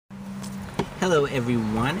Hello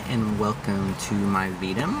everyone and welcome to my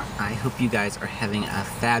Vedm. I hope you guys are having a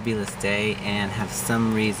fabulous day and have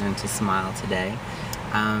some reason to smile today.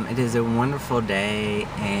 It is a wonderful day,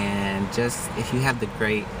 and just if you have the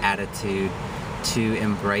great attitude to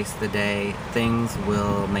embrace the day, things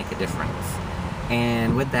will make a difference.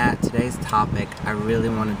 And with that, today's topic I really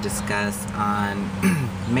want to discuss on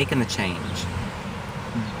making a change.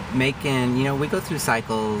 We go through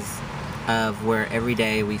cycles of where every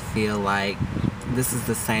day we feel like this is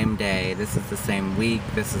the same day, this is the same week,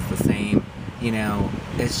 this is the same,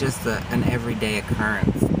 it's just an everyday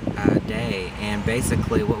occurrence day. And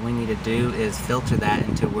basically what we need to do is filter that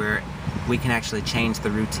into where we can actually change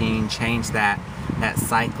the routine, change that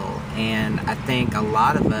cycle. And I think a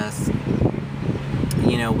lot of us,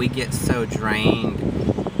 we get so drained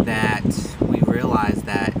that we realize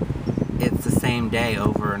that it's the same day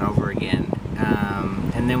over and over again.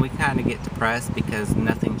 And then we kind of get depressed because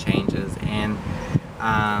nothing changes, and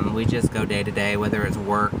we just go day to day, whether it's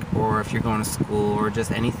work or if you're going to school or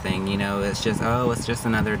just anything. It's just, it's just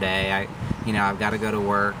another day. I've got to go to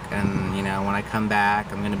work, and when I come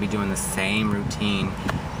back I'm going to be doing the same routine.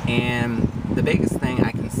 And the biggest thing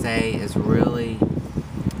I can say is really,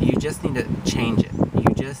 you just need to change it.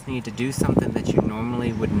 You just need to do something that you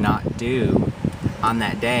normally would not do on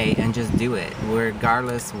that day, and just do it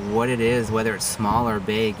regardless what it is, whether it's small or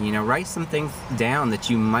big. Write some things down that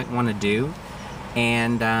you might want to do,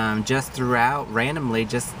 and just throughout randomly,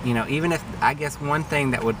 just even if, I guess one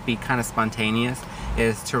thing that would be kind of spontaneous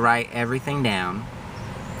is to write everything down.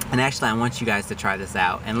 And actually I want you guys to try this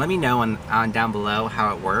out and let me know on down below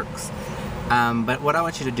how it works. But what I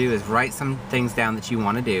want you to do is write some things down that you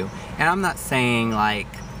want to do, and I'm not saying like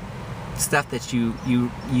stuff that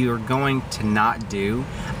you're going to not do.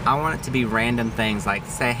 I want it to be random things, like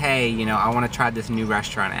say, hey, I want to try this new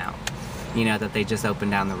restaurant out, that they just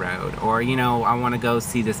opened down the road, or I want to go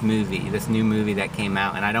see this new movie that came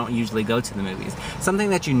out, and I don't usually go to the movies.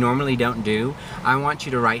 Something that you normally don't do, I want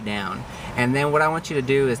you to write down. And then what I want you to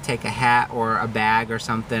do is take a hat or a bag or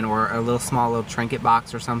something, or a small little trinket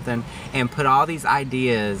box or something, and put all these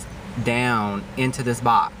ideas down into this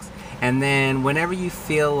box. And then whenever you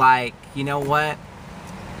feel like, what,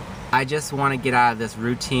 I just want to get out of this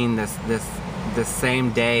routine, this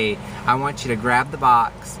same day, I want you to grab the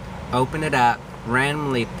box, open it up,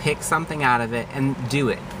 randomly pick something out of it, and do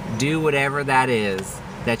it. Do whatever that is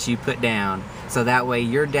that you put down, so that way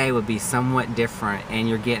your day would be somewhat different and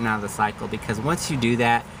you're getting out of the cycle. Because once you do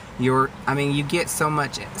that, you get so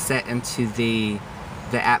much set into the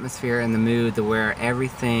atmosphere and the mood to where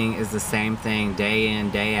everything is the same thing, day in,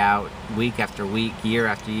 day out, week after week, year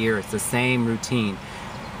after year. It's the same routine.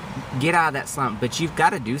 Get out of that slump, but you've got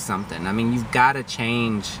to do something. You've got to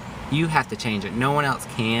change. You have to change it. No one else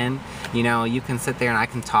can. You can sit there and I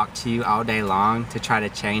can talk to you all day long to try to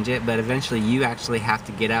change it, but eventually you actually have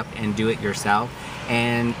to get up and do it yourself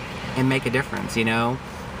and make a difference,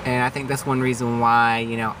 And I think that's one reason why,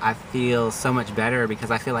 I feel so much better, because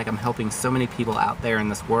I feel like I'm helping so many people out there in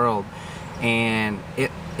this world. And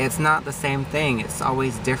it's not the same thing. It's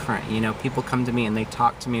always different. People come to me and they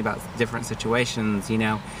talk to me about different situations,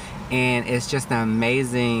 and it's just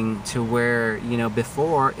amazing to where,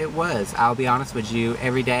 before it was, I'll be honest with you,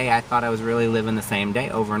 every day I thought I was really living the same day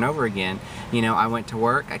over and over again. I went to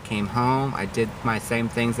work, I came home, I did my same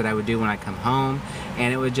things that I would do when I come home,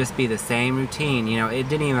 and it would just be the same routine. It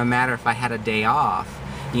didn't even matter if I had a day off,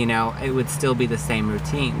 it would still be the same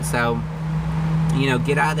routine. So,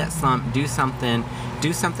 get out of that slump, do something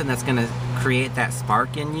that's going to create that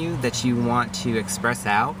spark in you that you want to express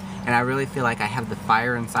out. And I really feel like I have the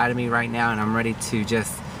fire inside of me right now, and I'm ready to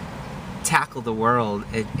just tackle the world.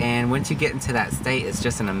 And once you get into that state, it's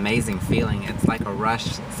just an amazing feeling. It's like a rush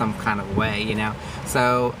some kind of way,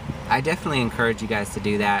 So I definitely encourage you guys to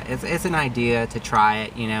do that. It's an idea to try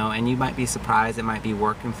it, and you might be surprised it might be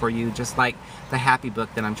working for you, just like the happy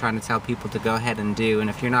book that I'm trying to tell people to go ahead and do. And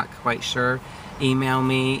if you're not quite sure, email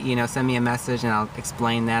me, send me a message, and I'll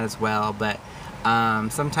explain that as well. But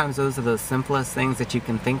sometimes those are the simplest things that you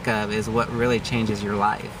can think of is what really changes your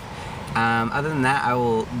life. Other than that, I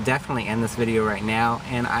will definitely end this video right now,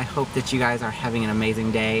 and I hope that you guys are having an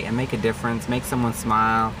amazing day and make a difference, make someone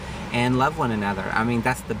smile, and love one another.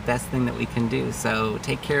 That's the best thing that we can do. So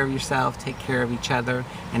take care of yourself, take care of each other,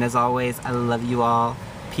 and as always, I love you all.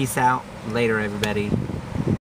 Peace out. Later, everybody.